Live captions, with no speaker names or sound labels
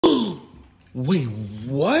Wait,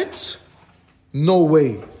 what? No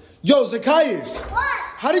way. Yo, Zacchaeus. What?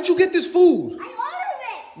 How did you get this food? I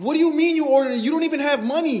ordered it. What do you mean you ordered it? You don't even have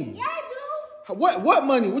money. Yeah, I do. What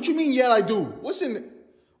money? What you mean, yeah, I do? What's in it?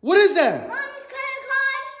 What is that? Mommy's credit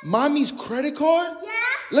card. Mommy's credit card? Yeah.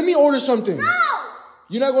 Let me order something. No.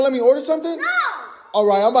 You're not gonna let me order something? No. All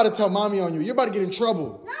right, I'm about to tell mommy on you. You're about to get in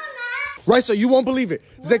trouble. No, I'm not. Right, so you won't believe it.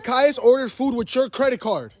 What? Zacchaeus ordered food with your credit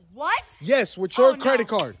card. What? Yes, with your credit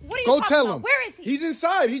card. What are you Go talking tell about? him. Where is he? He's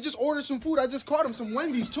inside. He just ordered some food. I just caught him some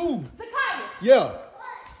Wendy's too. Zacchaeus. Yeah.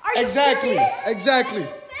 Are you Exactly. serious? Exactly.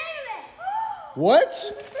 Favorite. What? This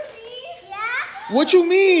is for me? Yeah. What you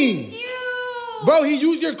mean? Ew. Bro, he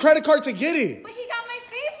used your credit card to get it. But he got my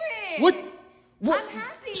favorite. What? I'm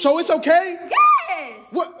happy. So it's okay? Yes.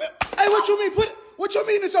 What? Hey, what you mean? What you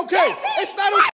mean it's okay? It's not okay.